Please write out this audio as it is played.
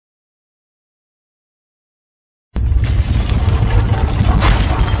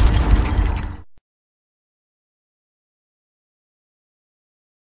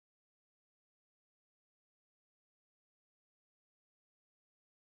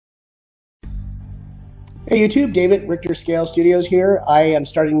Hey YouTube, David, Richter Scale Studios here. I am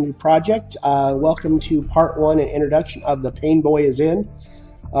starting a new project. Welcome to part one and introduction of the Pain Boy is in.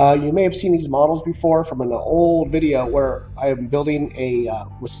 You may have seen these models before from an old video where I am building a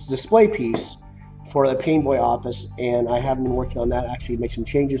display piece for the Pain Boy office, and I haven't been working on that, actually make some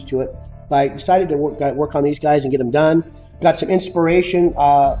changes to it. But I decided to work on these guys and get them done. Got some inspiration.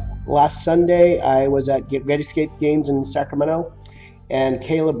 Last Sunday I was at Reddyscape Games in Sacramento, and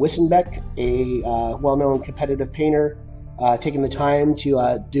Caleb Wissenbeck, a well-known competitive painter, taking the time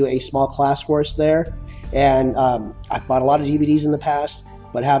to do a small class for us there. And I've bought a lot of DVDs in the past,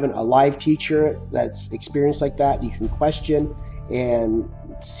 but having a live teacher that's experienced like that, you can question and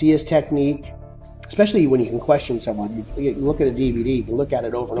see his technique, especially when you can question someone. You look at a DVD, you can look at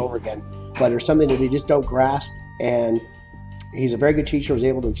it over and over again, but there's something that you just don't grasp, and he's a very good teacher, was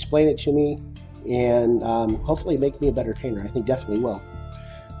able to explain it to me, and hopefully make me a better painter. I think definitely will.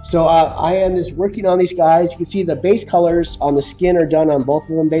 So I am just working on these guys. You can see the base colors on the skin are done on both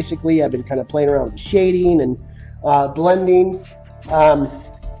of them basically. I've been kind of playing around with shading and blending. I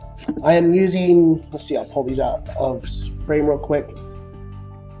am using, let's see, I'll pull these out of frame real quick.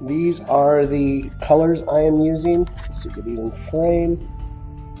 These are the colors I am using. Let's see, get these in frame.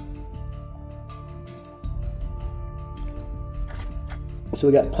 So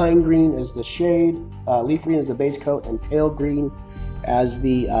we got pine green as the shade, leaf green as the base coat, and pale green as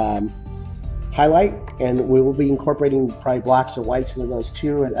the highlight. And we will be incorporating probably blacks and whites into those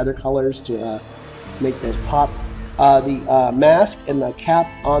too, and other colors to make those pop. The mask and the cap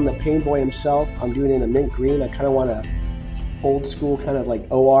on the Pain Boy himself, I'm doing in a mint green. I kind of want a old school kind of like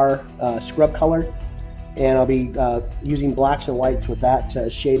OR scrub color, and I'll be using blacks and whites with that to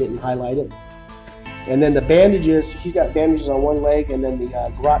shade it and highlight it. And then the bandages, he's got bandages on one leg, and then the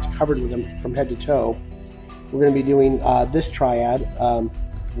garrote's covered with them from head to toe. We're going to be doing this triad,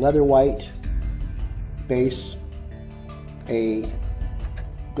 leather white base, a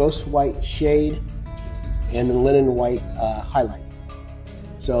ghost white shade, and the linen white highlight.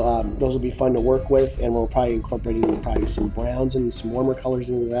 So those will be fun to work with, and we'll probably incorporating probably some browns and some warmer colors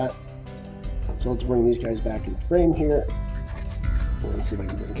into that. So let's bring these guys back in frame here. Let's see if I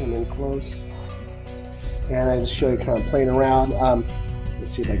can bring him in close. And I just show you kind of playing around.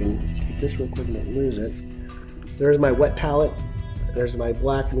 Let's see if I can take this real quick and not lose it. There's my wet palette. There's my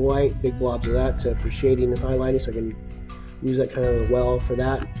black and white, big blobs of that for shading and highlighting, so I can use that kind of well for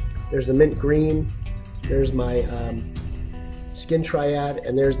that. There's the mint green. There's my skin triad,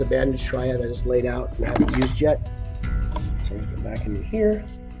 and there's the bandage triad I just laid out and haven't used yet. So let's get back into here.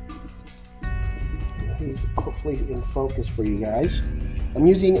 He's hopefully in focus for you guys. I'm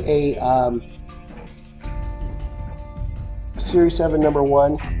using a Series 7 number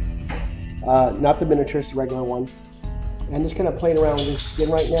 1, not the miniature, it's the regular one. And just kind of playing around with his skin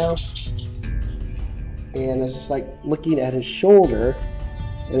right now. And it's just like looking at his shoulder,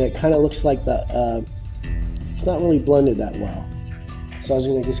 and it kind of looks like the, it's not really blended that well. So I was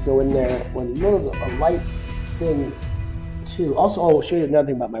going to just go in there with a little bit of a light thing too. Also, I'll show you another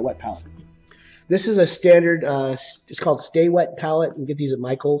thing about my wet palette. This is a standard, it's called Stay Wet palette. You can get these at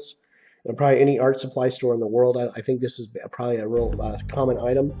Michael's. Probably any art supply store in the world. I think this is probably a real common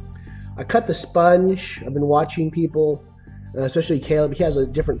item. I cut the sponge. I've been watching people, especially Caleb. He has a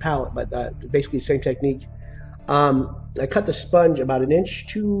different palette, but basically the same technique. I cut the sponge about an inch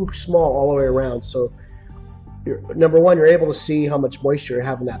too small all the way around. So, number one, you're able to see how much moisture you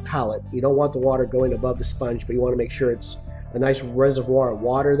have in that palette. You don't want the water going above the sponge, but you want to make sure it's a nice reservoir of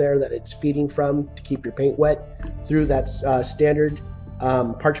water there that it's feeding from to keep your paint wet through that standard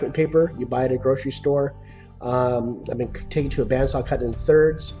parchment paper you buy at a grocery store. I've been taking it to a bandsaw, cut in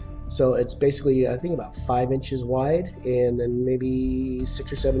thirds, so it's basically I think about 5 inches wide and then maybe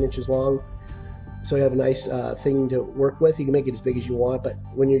 6 or 7 inches long. So you have a nice thing to work with. You can make it as big as you want, but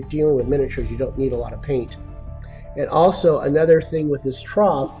when you're dealing with miniatures, you don't need a lot of paint. And also another thing with this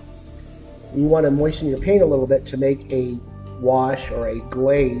trough, you want to moisten your paint a little bit to make a wash or a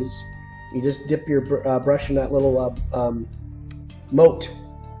glaze. You just dip your brush in that little moat,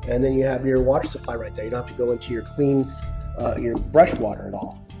 and then you have your water supply right there. You don't have to go into your clean your brush water at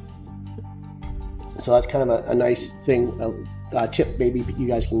all. So that's kind of a nice thing, a tip maybe you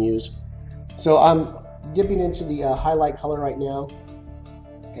guys can use. So I'm dipping into the highlight color right now,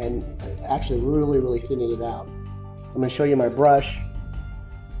 and actually really thinning it out. I'm going to show you my brush.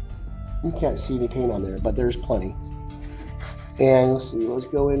 You can't see any paint on there, but there's plenty. And let's see, let's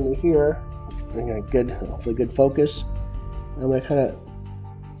go into here. I got hopefully good focus. I'm going to kind of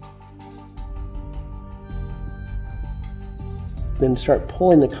then start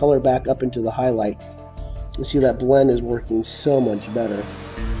pulling the color back up into the highlight. You see that blend is working so much better.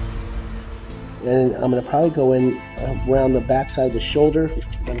 And I'm going to probably go in around the back side of the shoulder.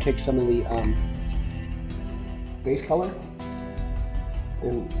 I'm going to take some of the base color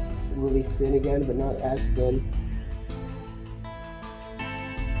and really thin again, but not as thin.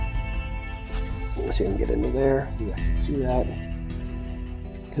 Let's see if I can get into there. You guys can see that,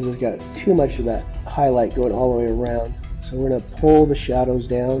 because it's got too much of that highlight going all the way around. So we're going to pull the shadows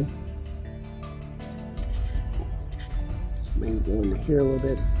down. Maybe go into here a little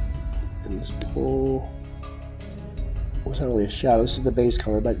bit and just pull. Well, it's not really a shadow. This is the base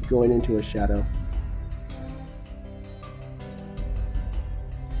color, but going into a shadow.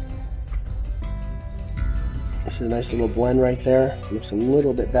 This is a nice little blend right there. Looks a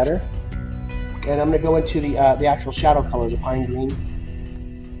little bit better. And I'm going to go into the actual shadow color, the pine green,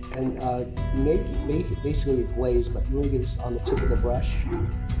 and make it basically a glaze, but really get this on the tip of the brush.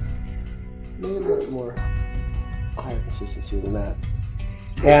 Maybe a little more higher consistency than that.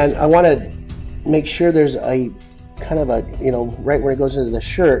 And I want to make sure there's a kind of a, right where it goes into the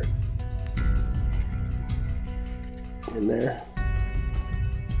shirt, in there.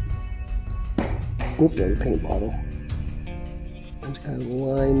 Oops, there's a paint bottle. I'm just kind of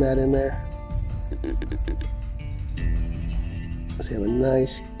line that in there. So you have a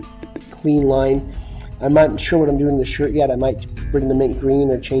nice clean line. I'm not sure what I'm doing in the shirt yet. I might bring the mint green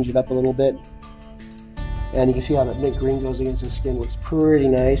or change it up a little bit. And you can see how that mint green goes against the skin. Looks pretty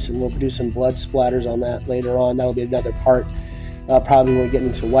nice, and we'll do some blood splatters on that later on. That'll be another part, probably when we get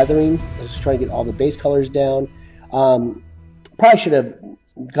into weathering. Let's try to get all the base colors down. Probably should have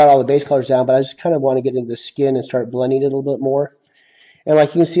got all the base colors down, but I just kind of want to get into the skin and start blending it a little bit more. And like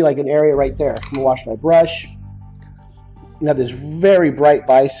you can see, like an area right there. I'm gonna wash my brush. I have this very bright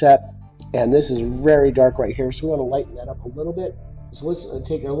bicep, and this is very dark right here. So we want to lighten that up a little bit. So let's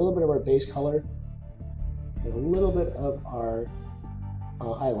take a little bit of our base color and a little bit of our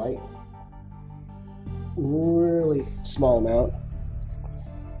highlight. Really small amount.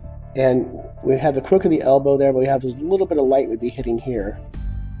 And we have the crook of the elbow there, but we have this little bit of light would be hitting here.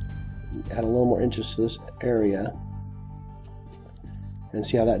 Add a little more interest to this area. And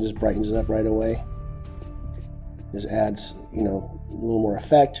see how that just brightens it up right away. Just adds, a little more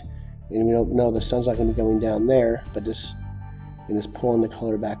effect. And we don't know the sun's not going to be going down there, but just pulling the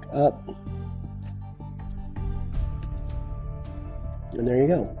color back up. And there you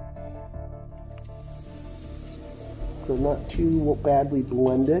go. So not too badly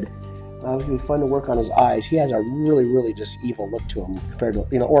blended. It's going to be fun to work on his eyes. He has a really, really just evil look to him compared to,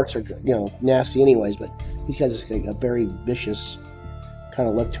 orcs are, nasty anyways, but he's got just a very vicious kind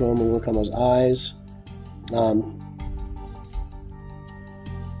of look to him. We'll work on those eyes.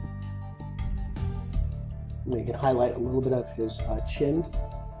 We can highlight a little bit of his chin.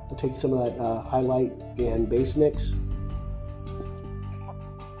 We'll take some of that highlight and base mix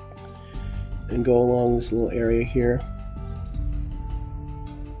and go along this little area here.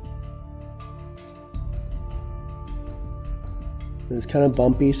 And it's kind of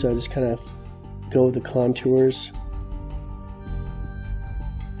bumpy, so I just kind of go with the contours.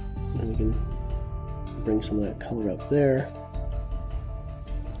 And we can bring some of that color up there.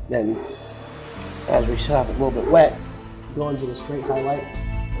 Then, as we still have it a little bit wet, go into the straight highlight.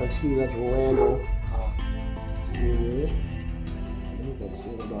 Excuse me, that's Randall. I think that's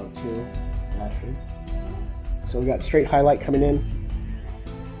the other dog too, actually. So we got straight highlight coming in.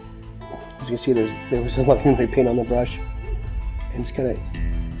 As you can see, there was nothing to paint on the brush. And just kind of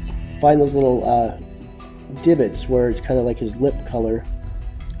find those little divots where it's kind of like his lip color.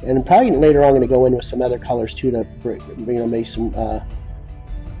 And probably later on I'm going to go in with some other colors too to make some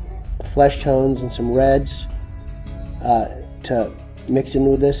flesh tones and some reds to mix in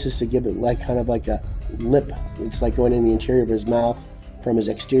with this, just to give it like kind of like a lip. It's like going in the interior of his mouth from his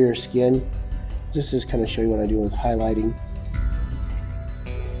exterior skin. Just to kind of show you what I do with highlighting.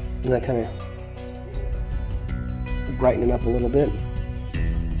 And that kind of brighten it up a little bit.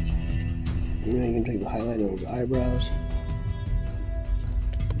 And then you can take the highlight over the eyebrows.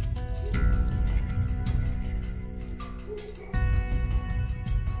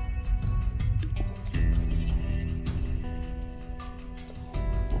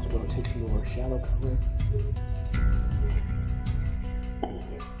 So we'll take some more shadow color.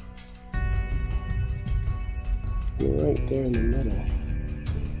 Right there in the middle.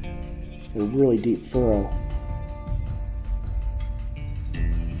 A really deep furrow.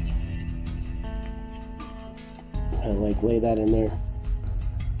 Kind of like lay that in there.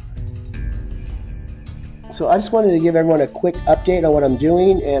 So I just wanted to give everyone a quick update on what I'm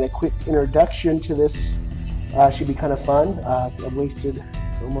doing and a quick introduction to this. Should be kind of fun. I've wasted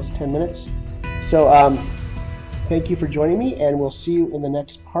almost 10 minutes. So thank you for joining me, and we'll see you in the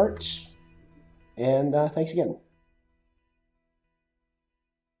next part. And thanks again.